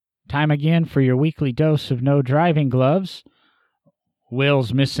time again for your weekly dose of no driving gloves.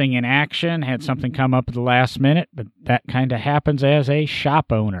 Will's missing in action, had something come up at the last minute, but that kind of happens as a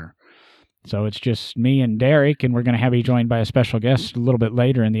shop owner. So it's just me and Derek, and we're going to have you joined by a special guest a little bit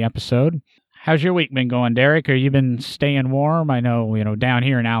later in the episode. How's your week been going, Derek? Have you been staying warm? I know, down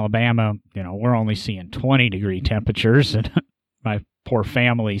here in Alabama, we're only seeing 20-degree temperatures, and my poor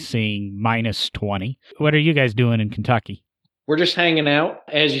family seeing minus 20. What are you guys doing in Kentucky? We're just hanging out.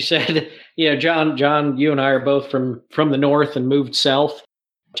 As you said, John, you and I are both from the north and moved south.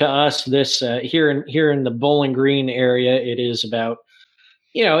 To us, this here in the Bowling Green area, it is about,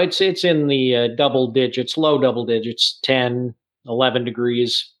 it's in the double digits, low double digits, 10, 11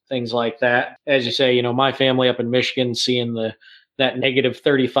 degrees. Things like that. As you say, my family up in Michigan seeing that negative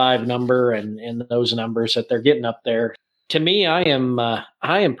 35 number and those numbers that they're getting up there. To me, I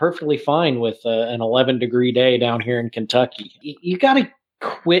am perfectly fine with an 11-degree day down here in Kentucky. You got to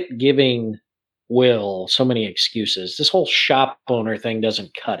quit giving Will so many excuses. This whole shop owner thing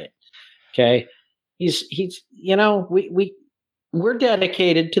doesn't cut it. Okay, he's we're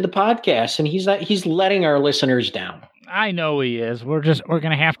dedicated to the podcast, and he's letting our listeners down. I know he is. We're going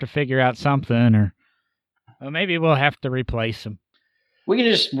to have to figure out something, or maybe we'll have to replace him. We can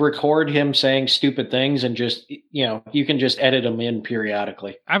just record him saying stupid things and just, you can just edit them in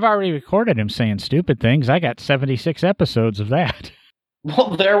periodically. I've already recorded him saying stupid things. I got 76 episodes of that.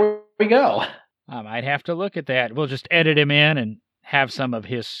 Well, there we go. I might have to look at that. We'll just edit him in and have some of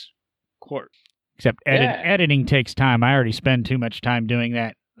his quirks. Except editing takes time. I already spend too much time doing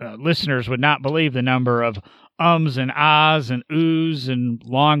that. Listeners would not believe the number of ums and ahs and oohs and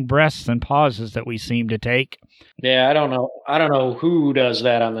long breaths and pauses that we seem to take. Yeah, I don't know who does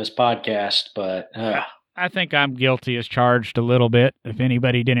that on this podcast, but I think I'm guilty as charged a little bit. If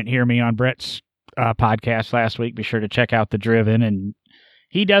anybody didn't hear me on Brett's podcast last week, be sure to check out The Driven. And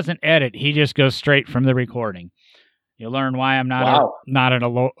he doesn't edit; he just goes straight from the recording. You'll learn why I'm not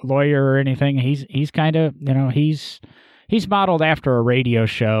a lawyer or anything. He's kind of he's modeled after a radio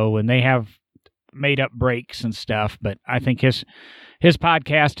show, and they have made up breaks and stuff, but I think his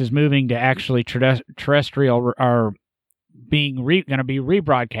podcast is moving to actually terrestrial, or being going to be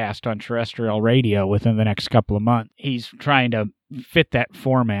rebroadcast on terrestrial radio within the next couple of months. He's trying to fit that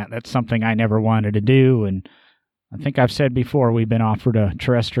format. That's something I never wanted to do, and I think I've said before, we've been offered a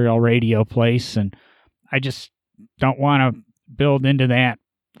terrestrial radio place, and I just don't want to build into that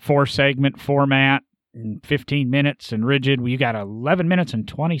 4-segment format in 15 minutes and rigid. You got 11 minutes and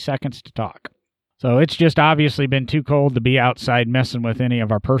 20 seconds to talk. So it's just obviously been too cold to be outside messing with any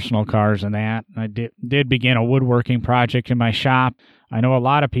of our personal cars and that. I did begin a woodworking project in my shop. I know a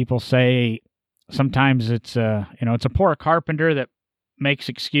lot of people say sometimes it's a poor carpenter that makes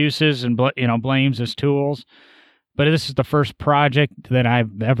excuses and blames his tools. But this is the first project that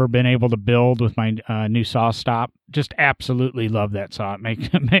I've ever been able to build with my new saw stop. Just absolutely love that saw.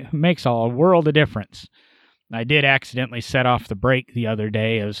 It makes a world of difference. I did accidentally set off the brake the other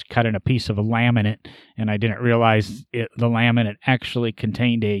day. I was cutting a piece of a laminate, and I didn't realize the laminate actually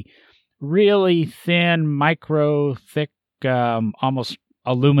contained a really thin, thick, almost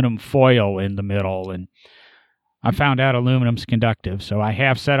aluminum foil in the middle. And I found out aluminum's conductive, so I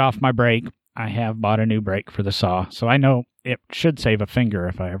have set off my brake. I have bought a new brake for the saw, so I know it should save a finger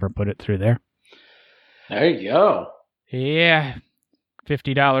if I ever put it through there. There you go. Yeah.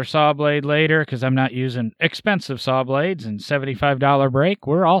 $50 saw blade later, because I'm not using expensive saw blades, and $75 brake,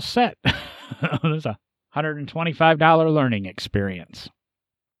 we're all set. There's a $125 learning experience.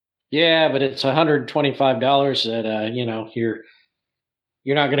 Yeah, but it's $125 that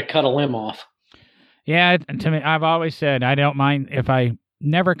you're not going to cut a limb off. Yeah, to me, I've always said I don't mind if I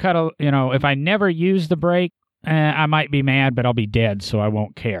never if I never use the brake, I might be mad, but I'll be dead, so I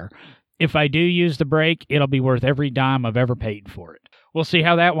won't care. If I do use the brake, it'll be worth every dime I've ever paid for it. We'll see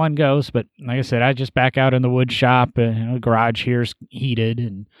how that one goes, but like I said, I just back out in the wood shop. The garage here's heated,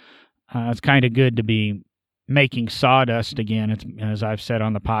 and it's kind of good to be making sawdust again. It's, as I've said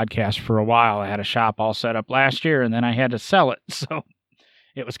on the podcast for a while, I had a shop all set up last year, and then I had to sell it, so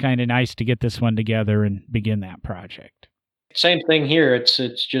it was kind of nice to get this one together and begin that project. Same thing here. It's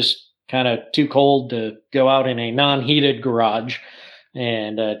just kind of too cold to go out in a non-heated garage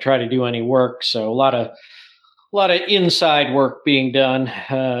and try to do any work, so a lot of inside work being done,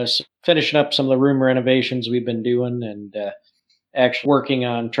 so finishing up some of the room renovations we've been doing, and actually working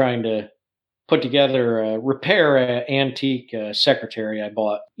on trying to put together, repair a antique secretary I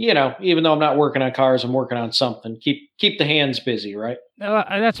bought. Even though I'm not working on cars, I'm working on something. Keep the hands busy, right?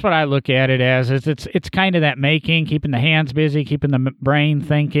 That's what I look at it as. It's kind of that making, keeping the hands busy, keeping the brain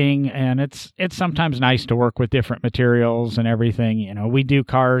thinking, and it's sometimes nice to work with different materials and everything. We do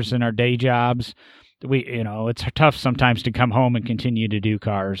cars in our day jobs. It's tough sometimes to come home and continue to do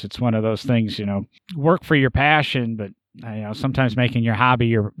cars. It's one of those things. Work for your passion, but sometimes making your hobby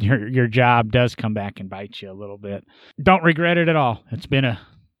your job does come back and bite you a little bit. Don't regret it at all. It's been a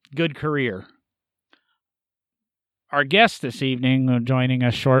good career. Our guest this evening, joining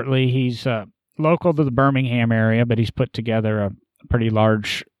us shortly, he's local to the Birmingham area, but he's put together a pretty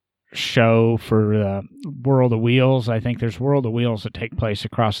large show for World of Wheels. I think there's World of Wheels that take place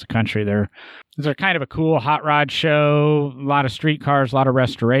across the country. They're kind of a cool hot rod show, a lot of street cars, a lot of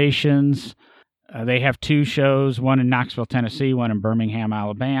restorations. They have 2 shows, one in Knoxville, Tennessee, one in Birmingham,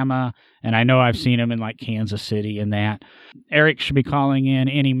 Alabama, and I know I've seen them in like Kansas City and that. Eric should be calling in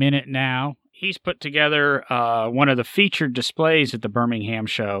any minute now. He's put together one of the featured displays at the Birmingham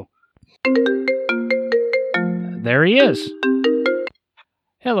show. There he is.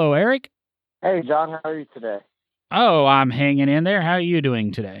 Hello, Eric. Hey, John. How are you today? Oh, I'm hanging in there. How are you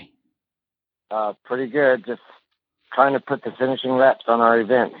doing today? Pretty good. Just trying to put the finishing wraps on our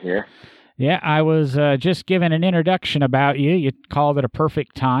event here. Yeah, I was just giving an introduction about you. You called it a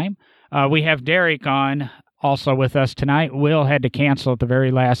perfect time. We have Derek on also with us tonight. Will had to cancel at the very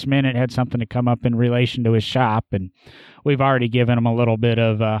last minute, had something to come up in relation to his shop, and we've already given him a little bit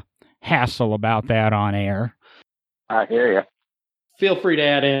of hassle about that on air. I hear you. Feel free to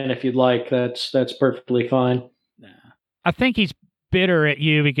add in if you'd like. That's perfectly fine. I think he's bitter at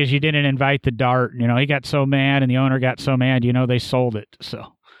you because you didn't invite the Dart. He got so mad, and the owner got so mad, they sold it,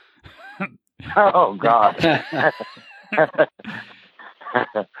 so... Oh, God.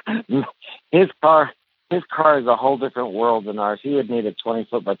 His car is a whole different world than ours. He would need a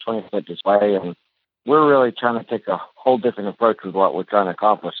 20-foot by 20-foot display, and we're really trying to take a whole different approach with what we're trying to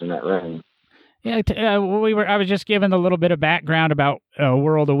accomplish in that room. Yeah, I was just giving a little bit of background about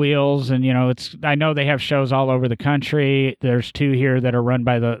World of Wheels, and I know they have shows all over the country. There's 2 here that are run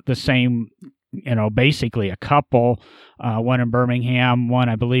by the same, basically a couple. One in Birmingham, one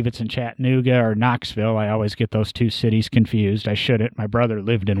I believe it's in Chattanooga or Knoxville. I always get those 2 cities confused. I shouldn't. My brother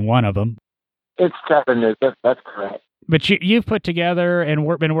lived in one of them. It's Chattanooga. That's correct. But you've put together and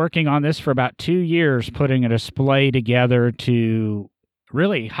been working on this for about 2 years, putting a display together to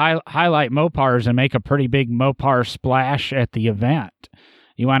really highlight Mopars and make a pretty big Mopar splash at the event.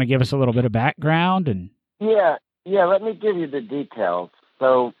 You want to give us a little bit of background? Yeah, let me give you the details.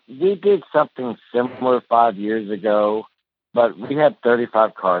 So we did something similar 5 years ago, but we had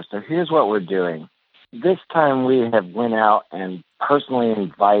 35 cars. So here's what we're doing. This time we have went out and personally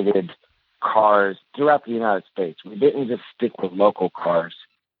invited cars throughout the United States. We didn't just stick with local cars.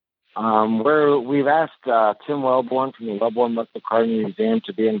 We've asked Tim Wellborn from the Wellborn Muscle Car Museum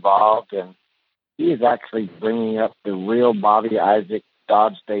to be involved, and he is actually bringing up the real Bobby Isaac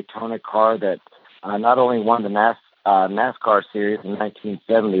Dodge Daytona car that not only won the NASCAR series in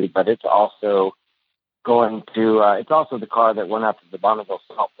 1970, but it's also it's also the car that went out to the Bonneville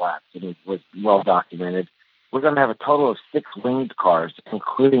Salt Flats and was well documented. We're going to have a total of 6 winged cars,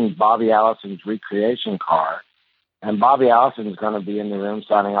 including Bobby Allison's recreation car. And Bobby Allison is going to be in the room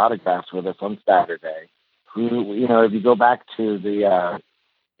signing autographs with us on Saturday. If you go back to the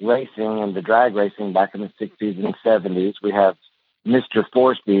racing and the drag racing back in the 60s and 70s, we have Mr.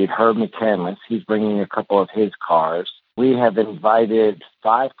 Four-Speed, Herb McCandless. He's bringing a couple of his cars. We have invited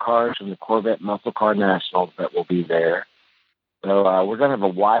 5 cars from the Corvette Muscle Car Nationals that will be there. So we're going to have a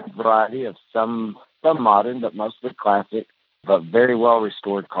wide variety of some modern, but mostly classic, but very well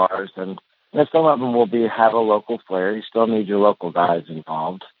restored cars. And some of them will have a local flair. You still need your local guys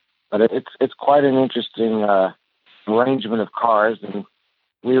involved, but it's quite an interesting arrangement of cars. And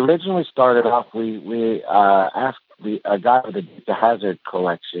we originally started off. We asked a guy with the Hazard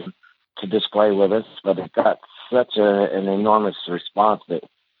collection to display with us, but it got such an enormous response that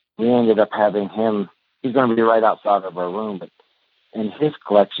we ended up having him. He's going to be right outside of our room, but in his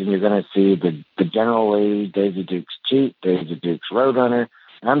collection, you're going to see the General Lee, Daisy Dukes Jeep, Daisy Dukes Roadrunner,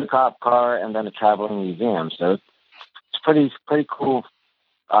 and the cop car, and then a traveling museum. So it's pretty cool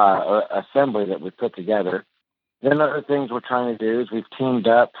assembly that we put together. Then other things we're trying to do is we've teamed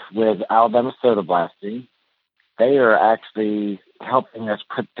up with Alabama Soda Blasting. They are actually helping us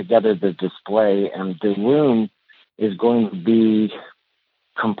put together the display, and the room is going to be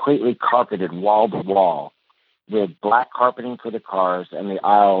completely carpeted wall to wall with black carpeting for the cars, and the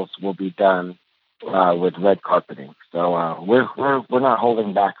aisles will be done with red carpeting. So we're not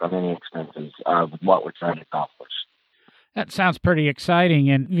holding back on any expenses with what we're trying to accomplish. That sounds pretty exciting,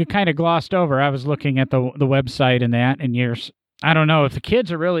 and you kind of glossed over. I was looking at the website and that, and I don't know if the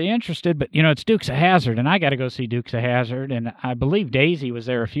kids are really interested, but, it's Dukes of Hazzard, and I got to go see Dukes of Hazzard, and I believe Daisy was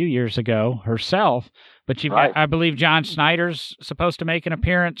there a few years ago herself, but I believe John Snyder's supposed to make an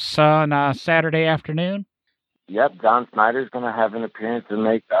appearance on Saturday afternoon. Yep, John Snyder's going to have an appearance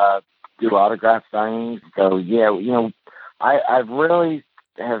and do autograph signings. So, yeah, I really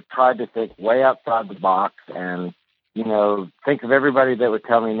have tried to think way outside the box and, think of everybody that would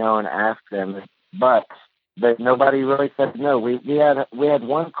tell me no and ask them, but nobody really said no. We had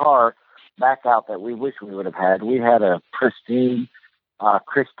one car back out that we wish we would have had. We had a pristine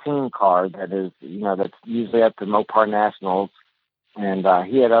Christine car that is, that's usually at the Mopar Nationals, and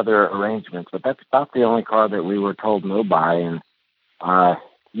he had other arrangements, but that's about the only car that we were told no by. And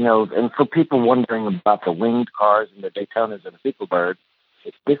and for people wondering about the winged cars and the Daytonas and the Peoplebirds,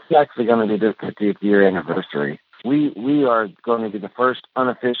 this is actually going to be their 50th year anniversary. We are going to be the first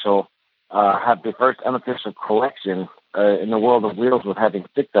unofficial collection in the World of Wheels with having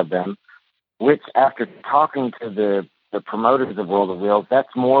 6 of them, which after talking to the promoters of World of Wheels, that's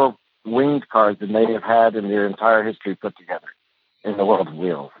more winged cars than they have had in their entire history put together in the World of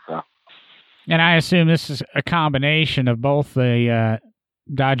Wheels. So. And I assume this is a combination of both the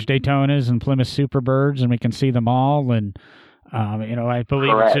Dodge Daytonas and Plymouth Superbirds, and we can see them all. And I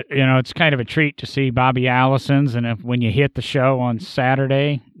believe it's kind of a treat to see Bobby Allison's. And when you hit the show on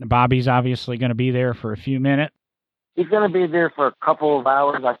Saturday, Bobby's obviously going to be there for a few minutes. He's going to be there for a couple of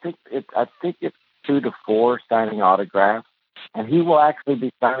hours. I think it's 2 to 4 signing autographs, and he will actually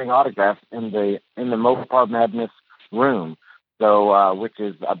be signing autographs in the Mopar Madness room. So, which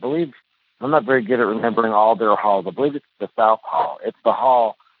is, I believe, I'm not very good at remembering all their halls. I believe it's the South Hall. It's the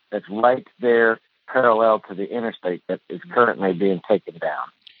hall that's right there, parallel to the interstate that is currently being taken down.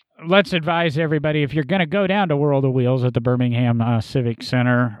 Let's advise everybody, if you're going to go down to World of Wheels at the Birmingham Civic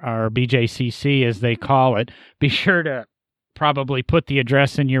Center, or BJCC as they call it, be sure to probably put the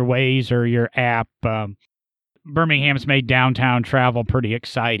address in your Waze or your app. Birmingham's made downtown travel pretty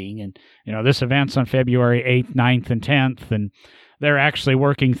exciting. And, this event's on February 8th, 9th, and 10th, and they're actually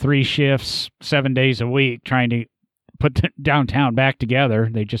working 3 shifts, 7 days a week, trying to put downtown back together.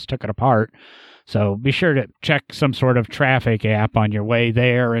 They just took it apart. So be sure to check some sort of traffic app on your way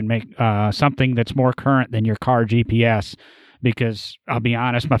there and make something that's more current than your car GPS, because I'll be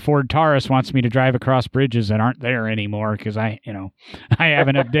honest, my Ford Taurus wants me to drive across bridges that aren't there anymore because I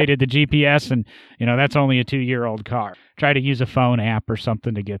haven't updated the GPS, and, that's only a 2-year-old car. Try to use a phone app or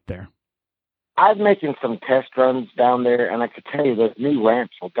something to get there. I'm making some test runs down there, and I could tell you those new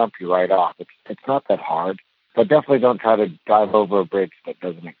ramps will dump you right off. It's not that hard, but definitely don't try to drive over a bridge that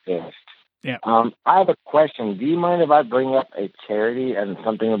doesn't exist. Yeah. I have a question. Do you mind if I bring up a charity and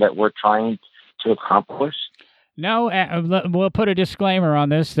something that we're trying to accomplish? No, we'll put a disclaimer on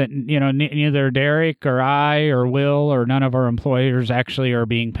this that, neither Derek or I or Will or none of our employers actually are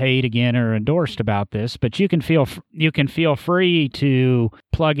being paid again or endorsed about this, but you can feel free to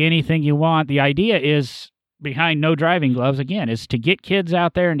plug anything you want. The idea is, behind No Driving Gloves, again, is to get kids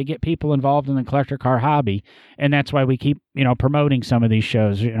out there and to get people involved in the collector car hobby. And that's why we keep, promoting some of these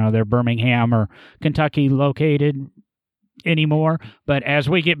shows. They're Birmingham or Kentucky located anymore, but as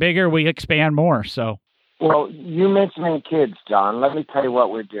we get bigger, we expand more. So. Well, you mentioning kids, John, let me tell you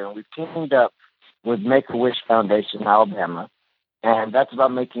what we're doing. We've teamed up with Make-A-Wish Foundation, Alabama, and that's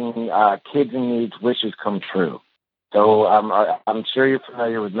about making kids in need wishes come true. So I'm sure you're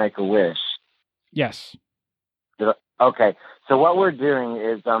familiar with Make-A-Wish. Yes. Okay, so what we're doing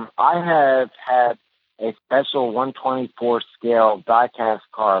is I have had a special 124 scale die-cast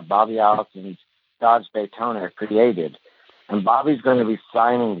car, Bobby Allison's Dodge Daytona, created, and Bobby's going to be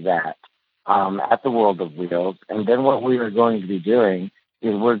signing that at the World of Wheels. And then what we are going to be doing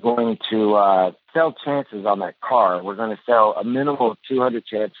is we're going to sell chances on that car. We're going to sell a minimum of 200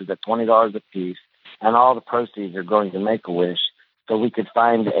 chances at $20 a piece, and all the proceeds are going to Make-A-Wish, so we could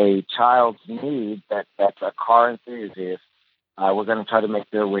find a child's need that's a car enthusiast. We're going to try to make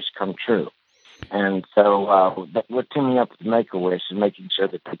their wish come true. And so we're teaming up with Make-A-Wish and making sure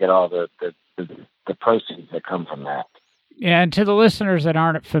that they get all the proceeds that come from that. Yeah, and to the listeners that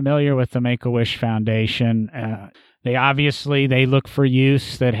aren't familiar with the Make-A-Wish Foundation, they look for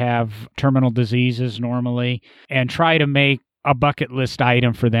youths that have terminal diseases normally and try to make a bucket list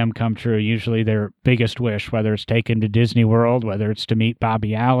item for them come true, usually their biggest wish, whether it's taken to Disney World, whether it's to meet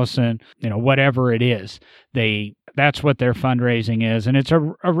Bobby Allison, whatever it is. That's what their fundraising is, and it's a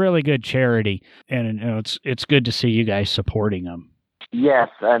really good charity, and it's good to see you guys supporting them. Yes,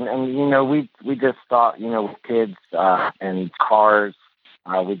 and we just thought, with kids and cars,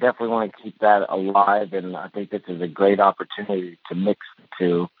 we definitely want to keep that alive, and I think this is a great opportunity to mix the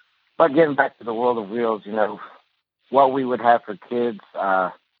two. But getting back to the World of Wheels, what we would have for kids,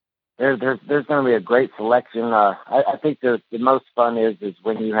 there's going to be a great selection. I think the most fun is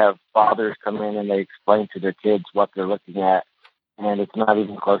when you have fathers come in and they explain to their kids what they're looking at, and it's not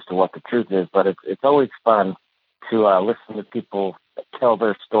even close to what the truth is. But it's always fun to listen to people tell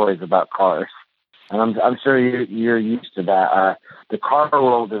their stories about cars, and I'm sure you're used to that. The car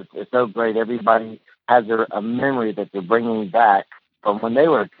world is so great. Everybody has a memory that they're bringing back from when they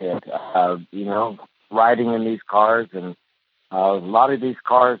were a kid. Riding in these cars, and a lot of these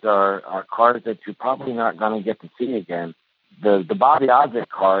cars are cars that you're probably not going to get to see again. The Bobby Ozzie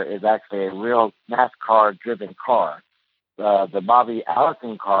car is actually a real NASCAR-driven car. The Bobby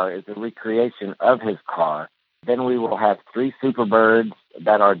Allison car is a recreation of his car. Then we will have 3 Superbirds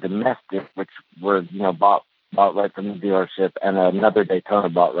that are domestic, which were bought right from the dealership, and another Daytona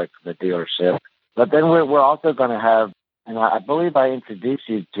bought right from the dealership. But then we're also going to have, and I believe I introduced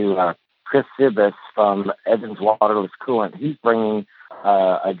you to Chris Sibis from Evans Waterless Coolant. He's bringing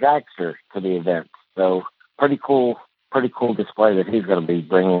a dragster to the event, so pretty cool display that he's going to be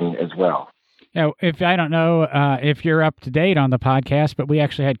bringing as well. Now, if I don't know if you're up to date on the podcast, but we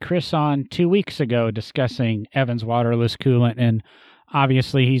actually had Chris on 2 weeks ago discussing Evans Waterless Coolant, and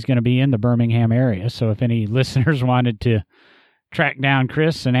obviously he's going to be in the Birmingham area. So if any listeners wanted to track down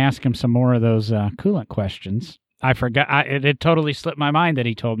Chris and ask him some more of those coolant questions, I forgot. It totally slipped my mind that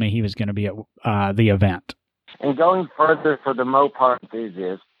he told me he was going to be at the event. And going further for the Mopar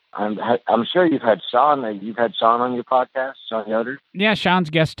enthusiasts, I'm sure you've had Sean on your podcast, Sean Yoder. Yeah, Sean's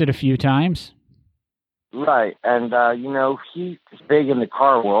guested a few times. Right, and he's big in the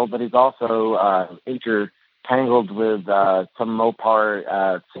car world, but he's also intertangled with some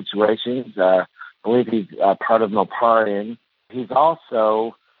Mopar situations. I believe he's part of Mopar. He's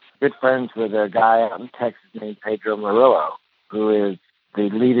also good friends with a guy out in Texas named Pedro Murillo, who is the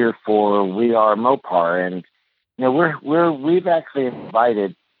leader for We Are Mopar, and we've actually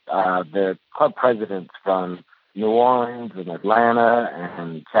invited the club presidents from New Orleans and Atlanta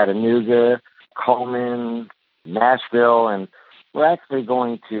and Chattanooga, Coleman, Nashville, and we're actually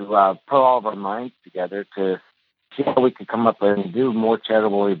going to put all of our minds together to see how we can come up and do more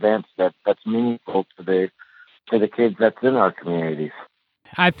charitable events that's meaningful to the kids that's in our communities.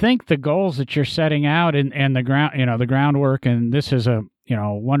 I think the goals that you're setting out and the groundwork, and this is a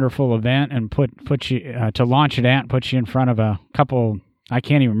wonderful event, and put you to launch it at, and put you in front of a couple. I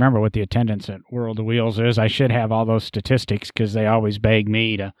can't even remember what the attendance at World of Wheels is. I should have all those statistics because they always beg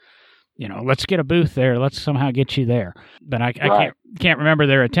me to, let's get a booth there. Let's somehow get you there. But I can't remember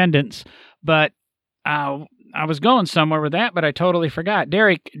their attendance. But I was going somewhere with that, but I totally forgot.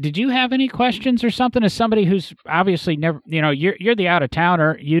 Derek, did you have any questions or something? As somebody who's obviously never, you're the out of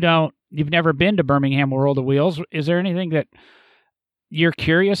towner. You've never been to Birmingham World of Wheels. Is there anything that you're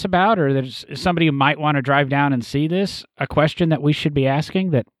curious about, or there's somebody who might want to drive down and see this? A question that we should be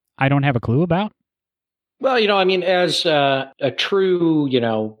asking that I don't have a clue about? Well, as a true,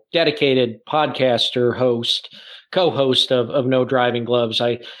 dedicated podcaster, co-host of No Driving Gloves,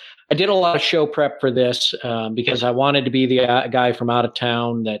 I did a lot of show prep for this because I wanted to be the guy from out of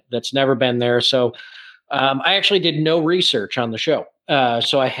town that's never been there. So I actually did no research on the show.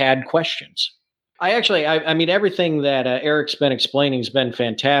 So I had questions. I mean, everything that Eric's been explaining has been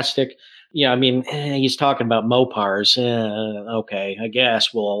fantastic. He's talking about Mopars. Okay, I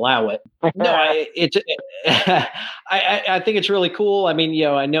guess we'll allow it. No, I think it's really cool. I mean,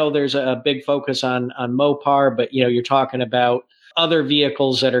 I know there's a big focus on Mopar, but you're talking about other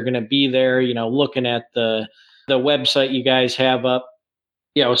vehicles that are going to be there. Looking at the website you guys have up,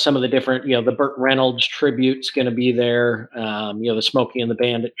 some of the different, the Burt Reynolds tribute's going to be there. The Smokey and the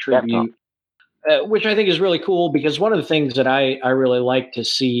Bandit tribute. Which I think is really cool, because one of the things that I really like to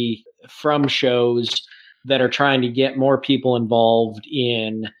see from shows that are trying to get more people involved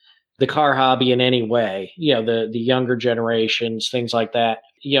in the car hobby in any way, the younger generations, things like that,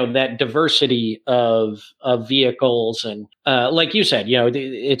 that diversity of vehicles. And like you said,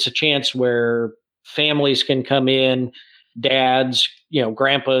 it's a chance where families can come in, dads,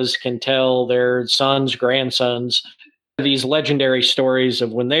 grandpas can tell their sons, grandsons, these legendary stories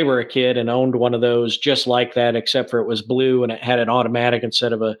of when they were a kid and owned one of those just like that, except for it was blue and it had an automatic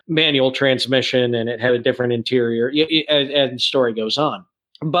instead of a manual transmission, and it had a different interior, and the story goes on.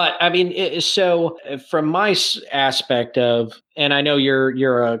 But I mean, so from my aspect of, and I know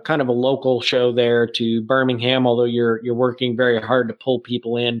you're a kind of a local show there to Birmingham, although you're working very hard to pull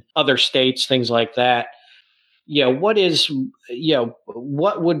people in other states, things like that. what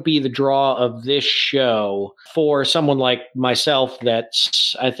would be the draw of this show for someone like myself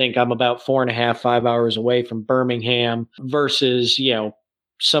that's, I think I'm about 4.5, 5 hours away from Birmingham versus,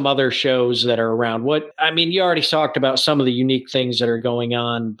 some other shows that are around. You already talked about some of the unique things that are going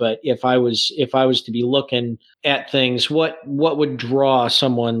on, but if I was to be looking at things, what would draw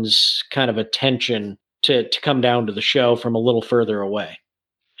someone's kind of attention to come down to the show from a little further away?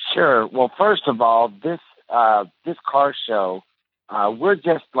 Sure. Well, first of all, this car show, we're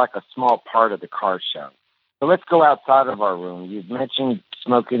just like a small part of the car show. So let's go outside of our room. You've mentioned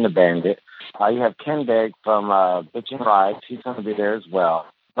Smokey and the Bandit. You have Ken Begg from Bitchin' Rides. He's going to be there as well.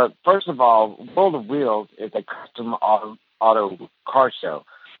 But first of all, World of Wheels is a custom auto car show.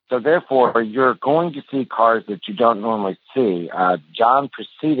 So therefore, you're going to see cars that you don't normally see. John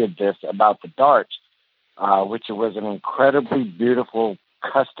preceded this about the Dart, which was an incredibly beautiful,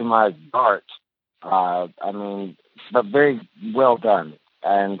 customized Dart. But very well done.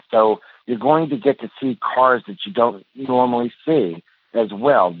 And so you're going to get to see cars that you don't normally see as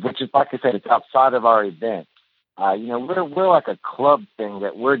well, which is, like I said, it's outside of our event. We're like a club thing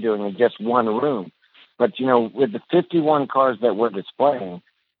that we're doing in just one room. But, with the 51 cars that we're displaying,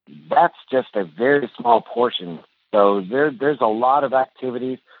 that's just a very small portion. So there's a lot of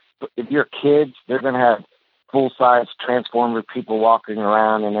activities. If you're kids, they're going to have full-size Transformer people walking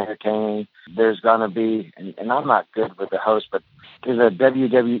around and entertaining. There's going to be, and I'm not good with the host, but there's a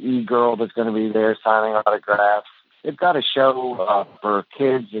WWE girl that's going to be there signing autographs. They've got a show for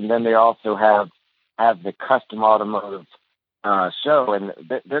kids, and then they also have the custom automotive show, and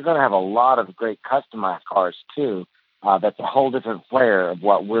they're going to have a lot of great customized cars, too. That's a whole different flair of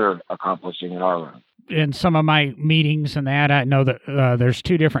what we're accomplishing in our room. In some of my meetings and that, I know that there's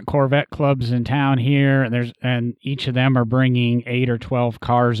 2 different Corvette clubs in town here, and each of them are bringing 8 or 12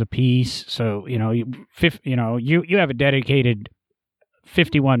 cars apiece. So you have a dedicated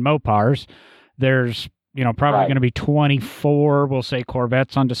 51 Mopars. There's probably going to be 24, we'll say,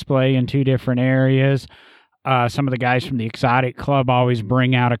 Corvettes on display in 2 different areas. Some of the guys from the Exotic Club always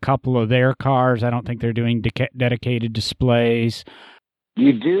bring out a couple of their cars. I don't think they're doing dedicated displays.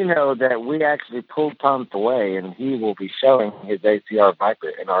 You do know that we actually pulled Tom away, and he will be showing his ACR Viper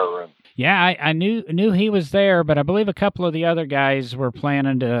in our room. Yeah, I knew he was there, but I believe a couple of the other guys were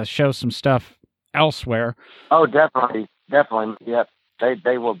planning to show some stuff elsewhere. Oh, definitely. Yep.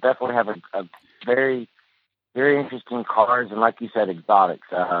 They will definitely have a very, very interesting cars, and like you said, exotics.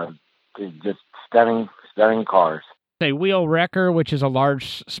 Just stunning cars. Wheel Wrecker, which is a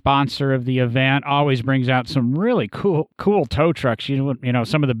large sponsor of the event, always brings out some really cool tow trucks.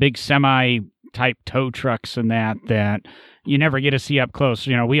 Some of the big semi-type tow trucks and that you never get to see up close.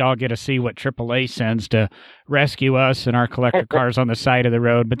 We all get to see what AAA sends to rescue us and our collector cars on the side of the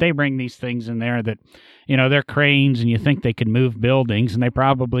road, but they bring these things in there that, they're cranes, and you think they could move buildings, and they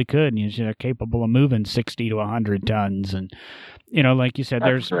probably could, and they're capable of moving 60 to 100 tons, and like you said,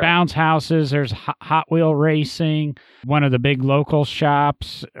 there's bounce houses, there's Hot Wheel racing, one of the big local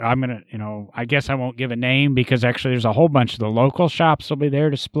shops. I guess I won't give a name because actually there's a whole bunch of the local shops will be there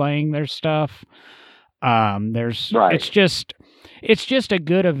displaying their stuff. It's just a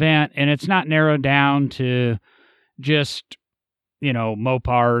good event, and it's not narrowed down to just,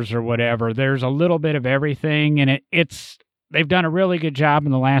 Mopars or whatever. There's a little bit of everything, and they've done a really good job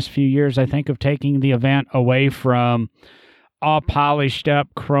in the last few years, I think, of taking the event away from all polished up,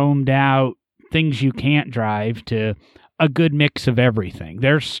 chromed out things you can't drive to a good mix of everything.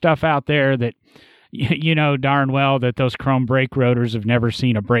 There's stuff out there that darn well that those chrome brake rotors have never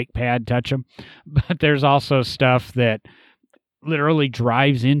seen a brake pad touch them. But there's also stuff that literally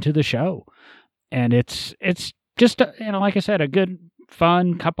drives into the show. And it's just, like I said, a good,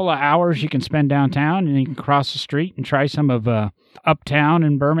 fun couple of hours you can spend downtown, and you can cross the street and try some of Uptown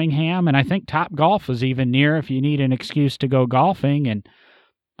in Birmingham. And I think Top Golf is even near if you need an excuse to go golfing. And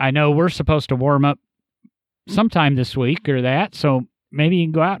I know we're supposed to warm up sometime this week or that, so maybe you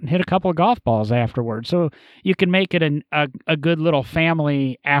can go out and hit a couple of golf balls afterwards. So you can make it a good little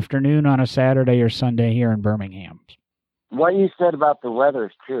family afternoon on a Saturday or Sunday here in Birmingham. What you said about the weather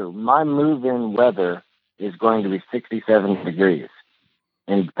is true. My move-in weather is going to be 67 degrees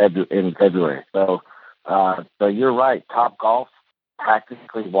in February. So you're right. Top Golf,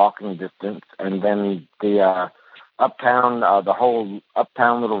 practically walking distance, and then the Uptown, the whole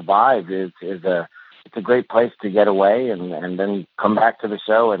Uptown little vibe it's a great place to get away and then come back to the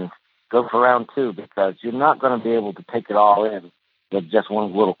show and go for round 2, because you're not going to be able to take it all in with just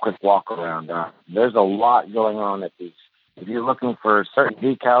one little quick walk around. There's a lot going on at these. If you're looking for certain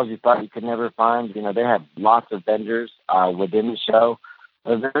decals you thought you could never find, they have lots of vendors within the show.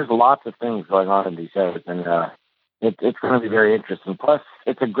 There's lots of things going on in these shows, and it's going to be very interesting. Plus,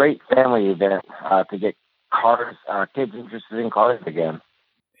 it's a great family event to get kids interested in cars again.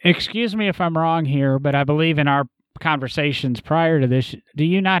 Excuse me if I'm wrong here, but I believe in our conversations prior to this, do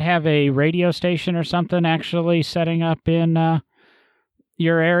you not have a radio station or something actually setting up in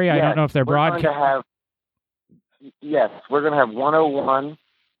your area? Yes, I don't know if they're broadcasting. Yes, we're going to have 101.1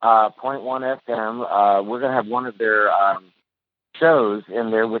 FM. We're going to have one of their shows in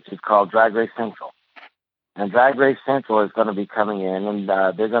there, which is called Drag Race Central. And Drag Race Central is going to be coming in, and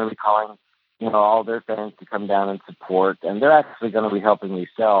they're going to be calling, all their fans to come down and support. And they're actually going to be helping me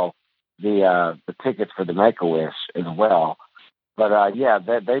sell the tickets for the Make-A-Wish as well. But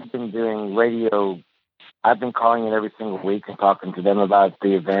they've been doing radio. I've been calling in every single week and talking to them about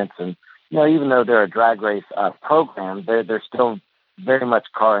the events. And even though they're a drag race program, they're still very much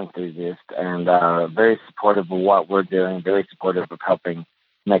car enthusiasts and very supportive of what we're doing. Very supportive of helping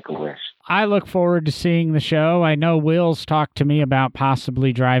Make-A-Wish. I look forward to seeing the show. I know Will's talked to me about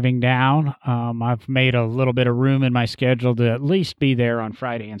possibly driving down. I've made a little bit of room in my schedule to at least be there on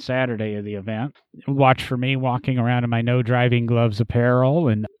Friday and Saturday of the event. Watch for me walking around in my no driving gloves apparel,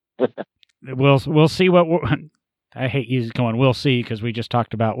 and we'll see what I hate going we'll see because we just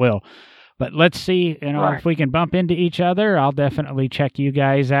talked about Will. But let's see, right. If we can bump into each other. I'll definitely check you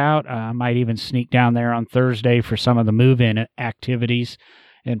guys out. I might even sneak down there on Thursday for some of the move-in activities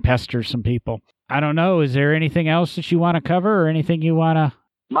and pester some people. I don't know. Is there anything else that you want to cover or anything you want to?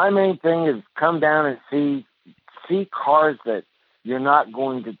 My main thing is come down and see cars that you're not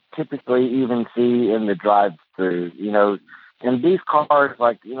going to typically even see in the drive-through. And these cars,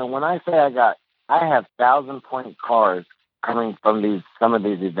 when I say I have 1,000-point cars coming from some of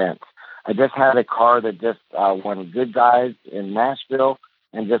these events. I just had a car that just won Good Guys in Nashville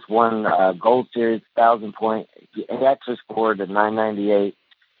and just won Gold Series 1,000-point. He actually scored a 998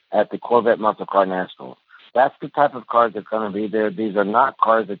 at the Corvette Muscle Car Nationals. That's the type of cars that are going to be there. These are not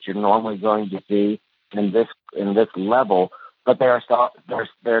cars that you're normally going to see in this level, but they're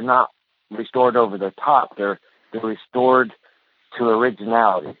not restored over the top. They're restored to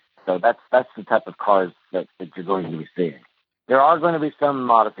originality. So that's the type of cars that you're going to be seeing. There are going to be some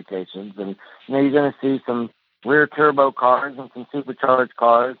modifications, and you're going to see some rear turbo cars and some supercharged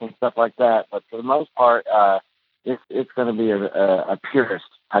cars and stuff like that. But for the most part, it's going to be a purist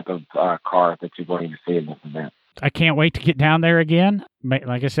type of car that you're going to see in this event. I can't wait to get down there again.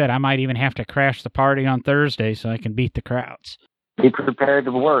 Like I said, I might even have to crash the party on Thursday so I can beat the crowds. Be prepared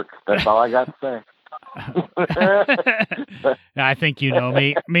to work. That's all I got to say. I think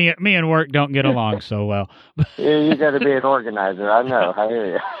me and work don't get along so well. Yeah, you got to be an organizer. I know. I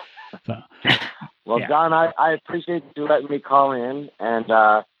hear you. So, well, yeah. John, I appreciate you letting me call in, and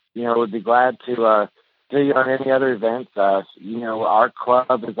would be glad to do you on any other events. Our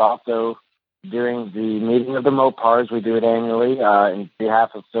club is also doing the meeting of the Mopars. We do it annually in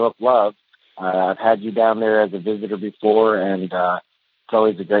behalf of Philip Love. I've had you down there as a visitor before, and it's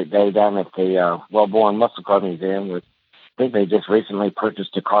always a great day down at the Wellborn Muscle Car Museum. I think they just recently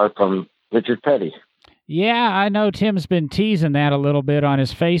purchased a car from Richard Petty. Yeah, I know Tim's been teasing that a little bit on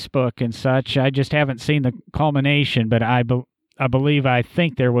his Facebook and such. I just haven't seen the culmination, but I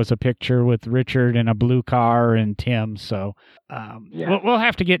think there was a picture with Richard in a blue car and Tim. So we'll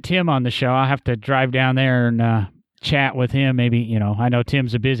have to get Tim on the show. I'll have to drive down there and chat with him. Maybe, I know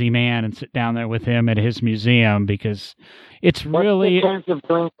Tim's a busy man, and sit down there with him at his museum because it's really... What's the chance of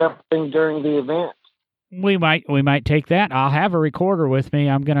doing something during the event? We might take that. I'll have a recorder with me.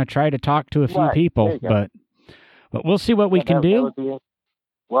 I'm going to try to talk to a few people, but we'll see what we can do.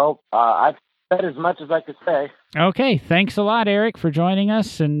 Well, I've said as much as I could say. Okay. Thanks a lot, Eric, for joining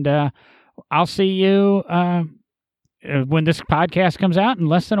us. And I'll see you when this podcast comes out in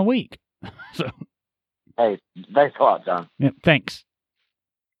less than a week. So, hey, thanks a lot, John. Yeah, thanks.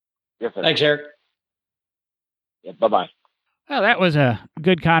 Yes, sir. Thanks, Eric. Yeah, bye-bye. Well, that was a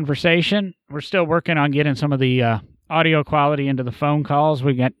good conversation. We're still working on getting some of the audio quality into the phone calls.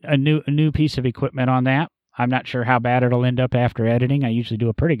 We got a new piece of equipment on that. I'm not sure how bad it'll end up after editing. I usually do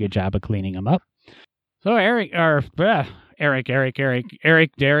a pretty good job of cleaning them up. So Derek, I get it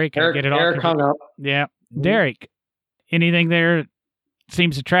all. Eric hung up. Yeah. Derek, anything there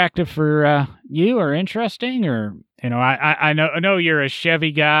seems attractive for you or interesting, or I know you're a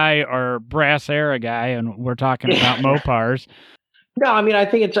Chevy guy or Brass Era guy, and we're talking about Mopars. No, I mean, I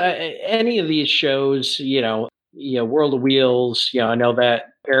think it's any of these shows, World of Wheels, I know that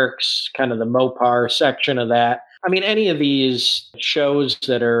Eric's kind of the Mopar section of that. I mean, any of these shows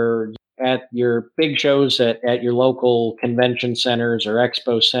that are at your big shows at your local convention centers or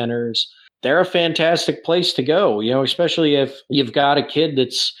expo centers, they're a fantastic place to go, especially if you've got a kid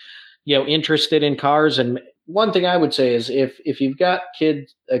that's, interested in cars and one thing I would say is if you've got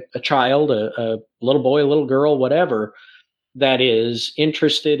kids, a child, a little boy, a little girl, whatever, that is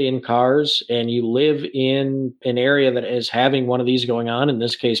interested in cars and you live in an area that is having one of these going on, in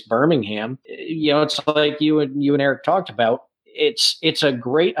this case Birmingham, it's like you and Eric talked about. It's a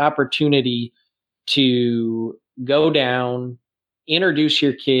great opportunity to go down, introduce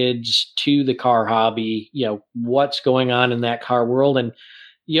your kids to the car hobby, what's going on in that car world. And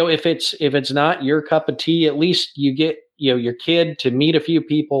if it's not your cup of tea, at least you get your kid to meet a few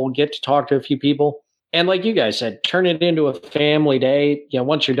people, get to talk to a few people. And like you guys said, turn it into a family day.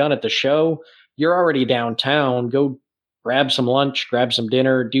 Once you're done at the show, you're already downtown. Go grab some lunch, grab some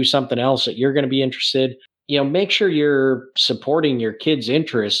dinner, do something else that you're going to be interested. Make sure you're supporting your kids'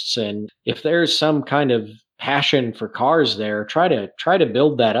 interests. And if there's some kind of passion for cars there, try to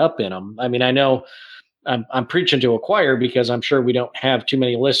build that up in them. I mean, I know I'm preaching to a choir because I'm sure we don't have too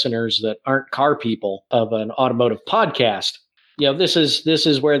many listeners that aren't car people of an automotive podcast. This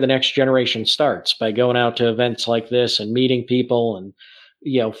is where the next generation starts, by going out to events like this and meeting people and,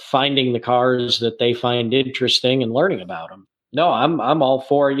 finding the cars that they find interesting and learning about them. No, I'm all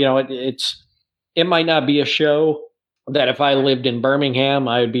for, it might not be a show that if I lived in Birmingham,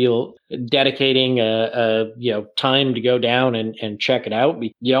 I would be dedicating a time to go down and check it out.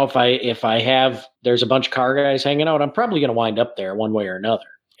 If I have, there's a bunch of car guys hanging out, I'm probably going to wind up there one way or another.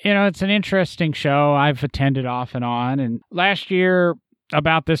 It's an interesting show. I've attended off and on. And last year,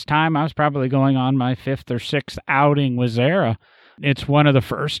 about this time, I was probably going on my 5th or 6th outing with Zara. It's one of the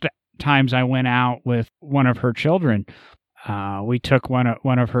first times I went out with one of her children. We took one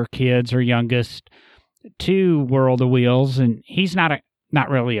of her kids, her youngest, to World of Wheels, and he's not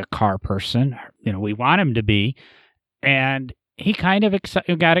really a car person. We want him to be. And he kind of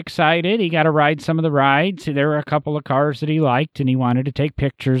got excited. He got to ride some of the rides. There were a couple of cars that he liked and he wanted to take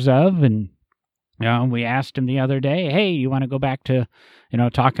pictures of. And we asked him the other day, hey, you want to go back to,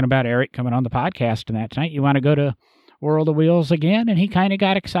 talking about Eric coming on the podcast and that tonight, you want to go to World of Wheels again? And he kind of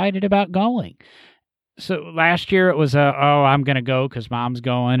got excited about going. So last year it was I'm going to go because mom's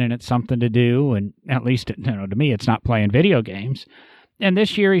going and it's something to do. And at least, to me, it's not playing video games. And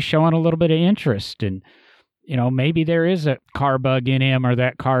this year he's showing a little bit of interest, and maybe there is a car bug in him, or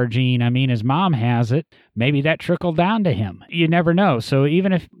that car gene. I mean, his mom has it. Maybe that trickled down to him. You never know. So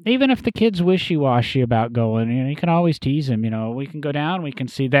even if the kid's wishy-washy about going, you can always tease him. We can go down, we can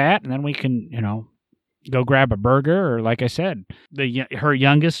see that, and then we can, go grab a burger. Or like I said, her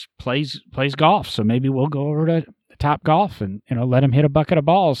youngest plays golf, so maybe we'll go over to Top Golf and let him hit a bucket of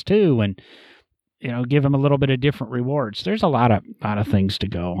balls too, and give him a little bit of different rewards. There's a lot of things to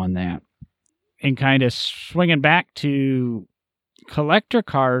go on that. And kind of swinging back to collector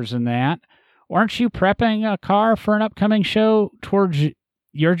cars and that, aren't you prepping a car for an upcoming show towards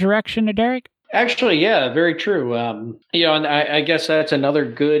your direction, Derek? Actually, yeah, very true. And I guess that's another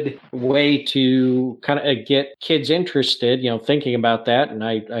good way to kind of get kids interested, thinking about that. And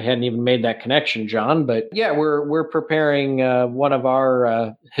I hadn't even made that connection, John. But yeah, we're preparing one of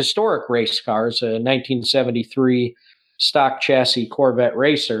our historic race cars, a 1973 stock chassis Corvette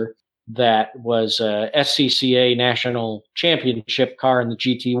Racer. That was a SCCA National Championship car in the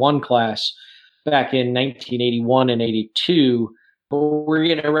GT1 class back in 1981 and 82. We're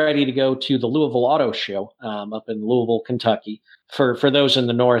getting ready to go to the Louisville Auto Show up in Louisville, Kentucky. For those in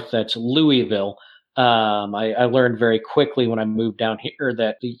the north, that's Louisville. I learned very quickly when I moved down here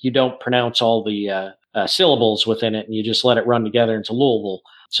that you don't pronounce all the syllables within it, and you just let it run together into Louisville.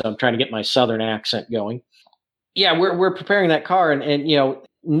 So I'm trying to get my southern accent going. Yeah, we're preparing that car, and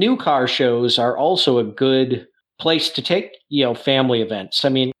new car shows are also a good place to take, family events. I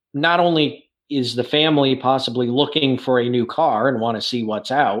mean, not only is the family possibly looking for a new car and want to see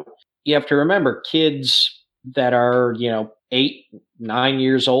what's out, you have to remember kids that are, 8, 9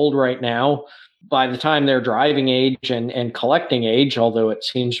 years old right now, by the time they're driving age and collecting age, although it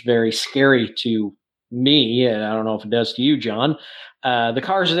seems very scary to me, and I don't know if it does to you, John, the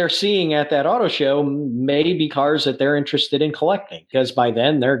cars they're seeing at that auto show may be cars that they're interested in collecting, because by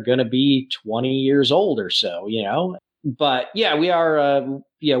then they're going to be 20 years old or so, But yeah, we are,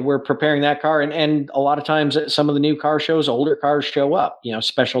 we're preparing that car. And a lot of times at some of the new car shows, older cars show up,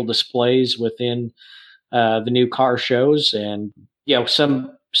 special displays within the new car shows, and,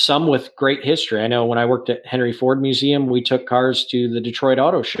 some with great history. I know when I worked at Henry Ford Museum, we took cars to the Detroit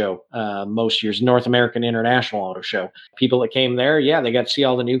Auto Show most years, North American International Auto Show. People that came there, they got to see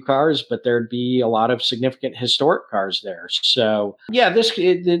all the new cars, but there'd be a lot of significant historic cars there. So,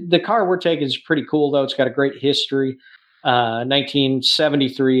 the car we're taking is pretty cool, though. It's got a great history.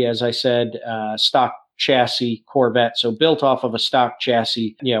 1973, as I said, stock chassis Corvette. So built off of a stock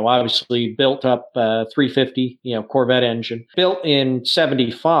chassis, obviously built up 350, Corvette engine, built in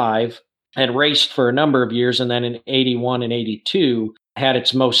 75, had raced for a number of years. And then in 81 and 82 had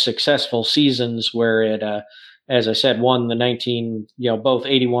its most successful seasons where it, as I said, won the both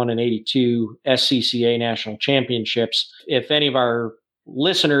 81 and 82 SCCA national championships. If any of our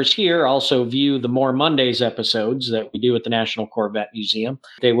listeners here also view the More Mondays episodes that we do at the National Corvette Museum,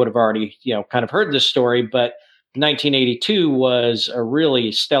 they would have already, kind of heard this story. But 1982 was a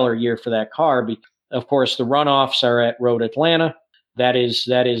really stellar year for that car. Of course, the runoffs are at Road Atlanta. That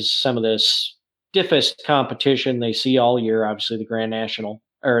is some of the stiffest competition they see all year. Obviously, the Grand National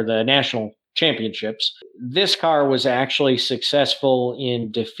or the National Championships. This car was actually successful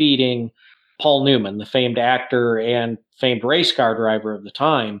in defeating Paul Newman, the famed actor and famed race car driver of the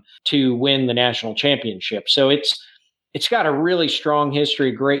time, to win the national championship. So it's got a really strong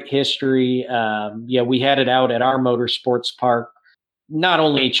history, great history. We had it out at our motorsports park, not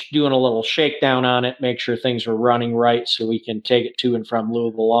only doing a little shakedown on it, make sure things were running right so we can take it to and from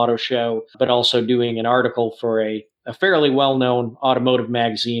Louisville Auto Show, but also doing an article for a fairly well-known automotive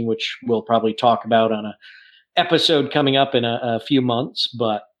magazine, which we'll probably talk about on a episode coming up in a few months.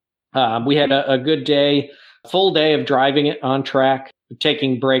 But we had a good day, full day of driving it on track,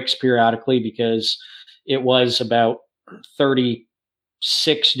 taking breaks periodically because it was about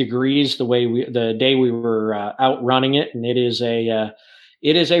 36 degrees the day we were out running it, and it is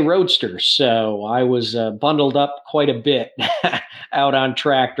a roadster. So I was bundled up quite a bit out on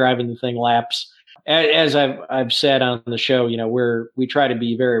track driving the thing laps. As I've said on the show, we try to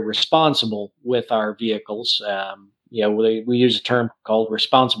be very responsible with our vehicles. We use a term called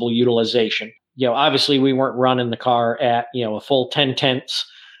responsible utilization. Obviously we weren't running the car at, a full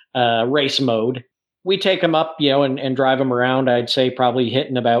 10/10 race mode. We take them up, and drive them around. I'd say probably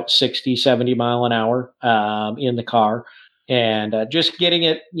hitting about 60, 70 mile an hour in the car. And just getting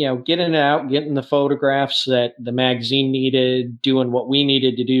it out, getting the photographs that the magazine needed, doing what we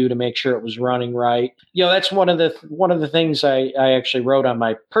needed to do to make sure it was running right. That's one of the things I actually wrote on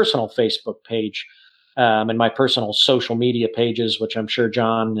my personal Facebook page and my personal social media pages, which I'm sure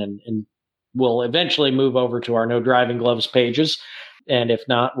John and will eventually move over to our No Driving Gloves pages. And if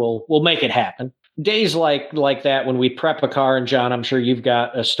not, we'll make it happen. Days like that when we prep a car, and John, I'm sure you've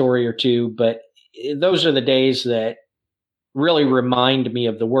got a story or two, but those are the days that really remind me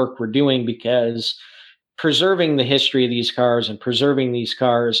of the work we're doing, because preserving the history of these cars and preserving these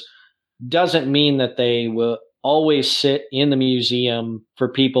cars doesn't mean that they will always sit in the museum for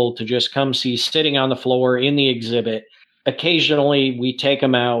people to just come see sitting on the floor in the exhibit. Occasionally we take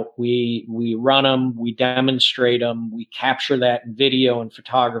them out, we run them, we demonstrate them, we capture that in video and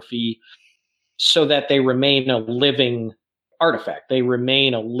photography so that they remain a living artifact. They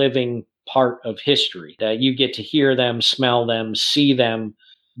remain a living part of history, that you get to hear them, smell them, see them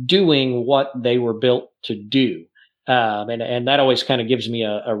doing what they were built to do. And that always kind of gives me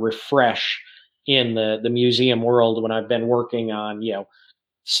a refresh in the museum world when I've been working on,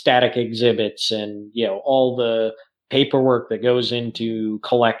 static exhibits and, all the paperwork that goes into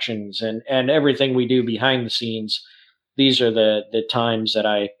collections and everything we do behind the scenes. These are the times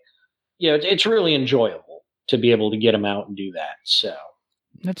that it's really enjoyable to be able to get them out and do that. So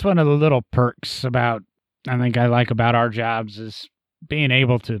that's one of the little perks I like about our jobs is being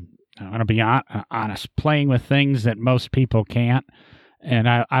able to, I want to be honest, playing with things that most people can't. And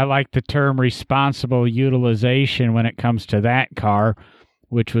I like the term responsible utilization when it comes to that car,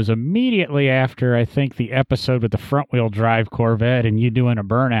 which was immediately after, I think, the episode with the front-wheel drive Corvette and you doing a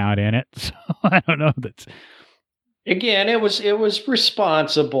burnout in it. So I don't know. Again, it was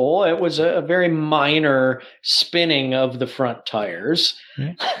responsible. It was a very minor spinning of the front tires.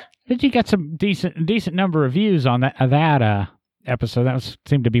 Yeah. But you got some decent number of views on that episode. That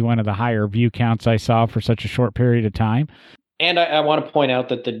seemed to be one of the higher view counts I saw for such a short period of time. And I want to point out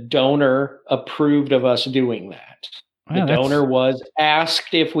that the donor approved of us doing that. The donor was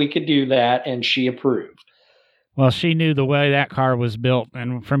asked if we could do that, and she approved. Well, she knew the way that car was built,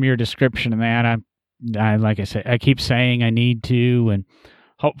 and from your description of that, I like I said, I keep saying I need to, and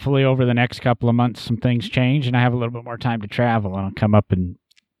hopefully over the next couple of months some things change and I have a little bit more time to travel, and I'll come up and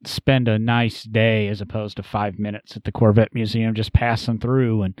spend a nice day as opposed to 5 minutes at the Corvette Museum just passing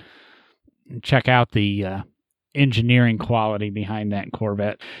through and check out the engineering quality behind that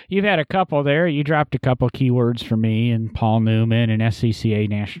Corvette. You've had a couple there. You dropped a couple keywords for me and Paul Newman and SCCA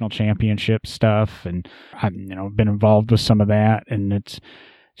National Championship stuff, and I've been involved with some of that, and it's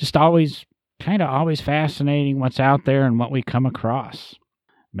just always fascinating what's out there and what we come across.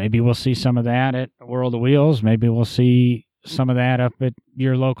 Maybe we'll see some of that at World of Wheels. Maybe we'll see some of that up at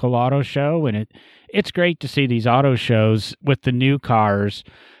your local auto show, and it's great to see these auto shows with the new cars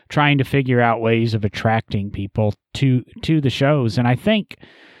trying to figure out ways of attracting people to the shows. And I think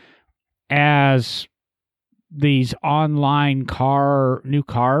as these online new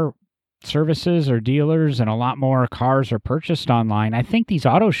car services or dealers and a lot more cars are purchased online, I think these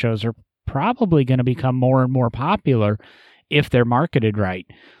auto shows are probably going to become more and more popular if they're marketed right.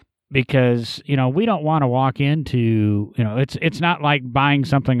 Because, we don't want to walk into, it's not like buying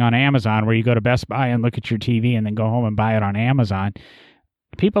something on Amazon where you go to Best Buy and look at your TV and then go home and buy it on Amazon.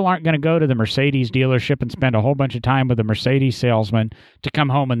 People aren't going to go to the Mercedes dealership and spend a whole bunch of time with a Mercedes salesman to come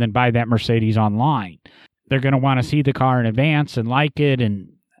home and then buy that Mercedes online. They're going to want to see the car in advance and like it. And,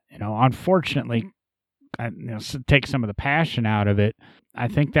 unfortunately, take some of the passion out of it. I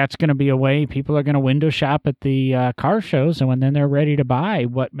think that's going to be a way people are going to window shop at the car shows. And when then they're ready to buy,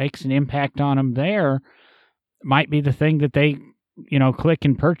 what makes an impact on them there might be the thing that they, click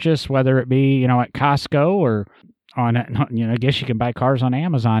and purchase, whether it be, at Costco or on, I guess you can buy cars on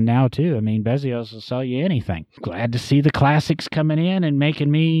Amazon now too. I mean, Bezos will sell you anything. Glad to see the classics coming in and making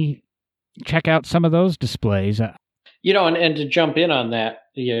me check out some of those displays. And to jump in on that,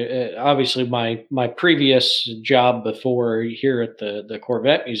 obviously my previous job before here at the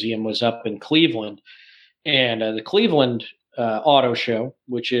Corvette Museum was up in Cleveland, and the Cleveland Auto Show,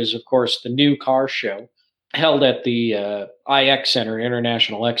 which is of course the new car show, held at the IX Center,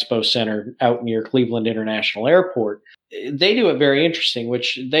 International Expo Center, out near Cleveland International Airport. They do it very interesting,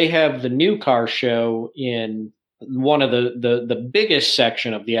 which they have the new car show in one of the biggest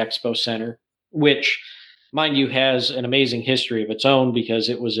section of the Expo Center, which, mind you, has an amazing history of its own because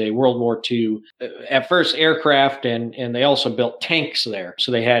it was a World War II, at first aircraft, and they also built tanks there.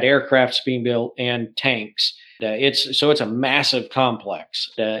 So they had aircrafts being built and tanks. It's a massive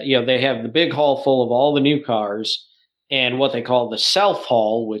complex. They have the big hall full of all the new cars, and what they call the South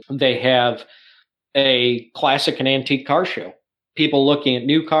Hall, which they have a classic and antique car show. People looking at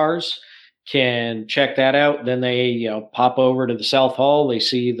new cars can check that out. Then they pop over to the South Hall. They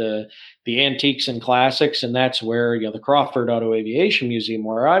see the antiques and classics, and that's where the Crawford Auto Aviation Museum,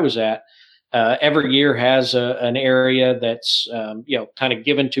 where I was at, every year has an area that's kind of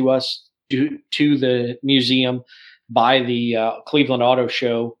given to us to the museum by the Cleveland Auto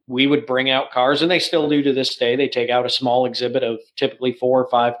Show. We would bring out cars, and they still do to this day. They take out a small exhibit of typically 4 or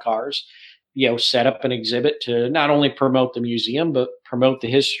 5 cars, set up an exhibit to not only promote the museum, but promote the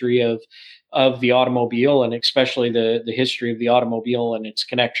history of the automobile, and especially the history of the automobile and its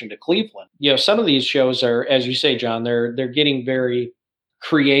connection to Cleveland. Some of these shows are, as you say, John, they're getting very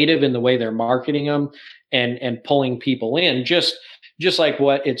creative in the way they're marketing them and pulling people in, just like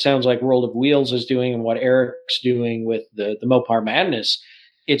what it sounds like World of Wheels is doing and what Eric's doing with the Mopar Madness.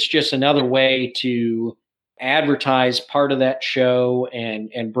 It's just another way to advertise part of that show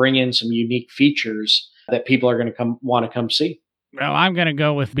and bring in some unique features that people are going to want to come see. Well, I'm going to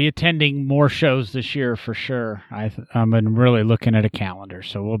go with be attending more shows this year for sure. I'm been really looking at a calendar,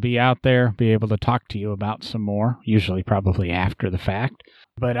 so we'll be out there, be able to talk to you about some more, usually probably after the fact.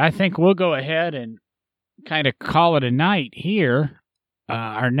 But I think we'll go ahead and kind of call it a night here.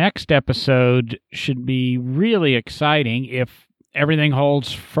 Our next episode should be really exciting if everything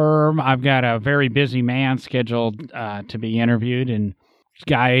holds firm. I've got a very busy man scheduled to be interviewed, and this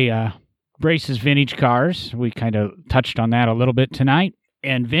guy races vintage cars. We kind of touched on that a little bit tonight.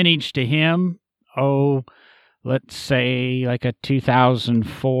 And vintage to him, let's say like a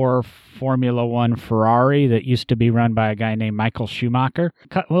 2004 Formula One Ferrari that used to be run by a guy named Michael Schumacher.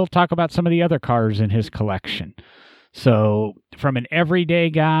 We'll talk about some of the other cars in his collection. So from an everyday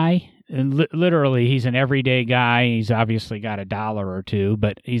guy, and literally he's an everyday guy. He's obviously got $1 or $2,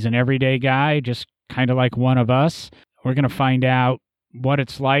 but he's an everyday guy, just kind of like one of us. We're going to find out what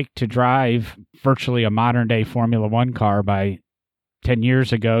it's like to drive virtually a modern-day Formula One car. By 10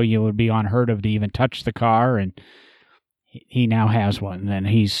 years ago, you would be unheard of to even touch the car, and he now has one. And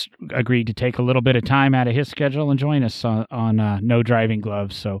he's agreed to take a little bit of time out of his schedule and join us on No Driving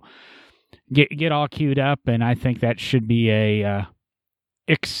Gloves. So get all queued up, and I think that should be a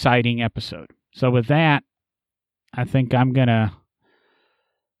exciting episode. So with that, I think I'm going to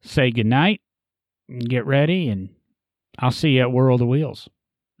say goodnight and get ready, and I'll see you at World of Wheels.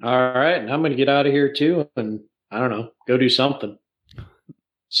 All right. And I'm going to get out of here too, and I don't know, go do something.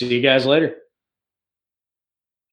 See you guys later.